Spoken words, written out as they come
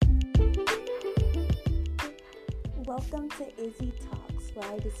Welcome to Izzy Talks, where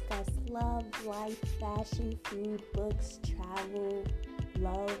I discuss love, life, fashion, food, books, travel,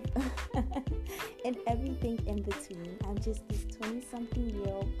 love, and everything in between. I'm just this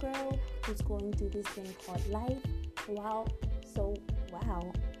 20-something-year-old girl who's going through this thing called life. Wow.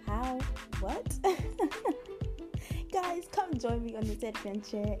 How? What? Guys, come join me on this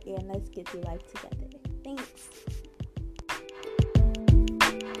adventure and let's get through life together. Thanks.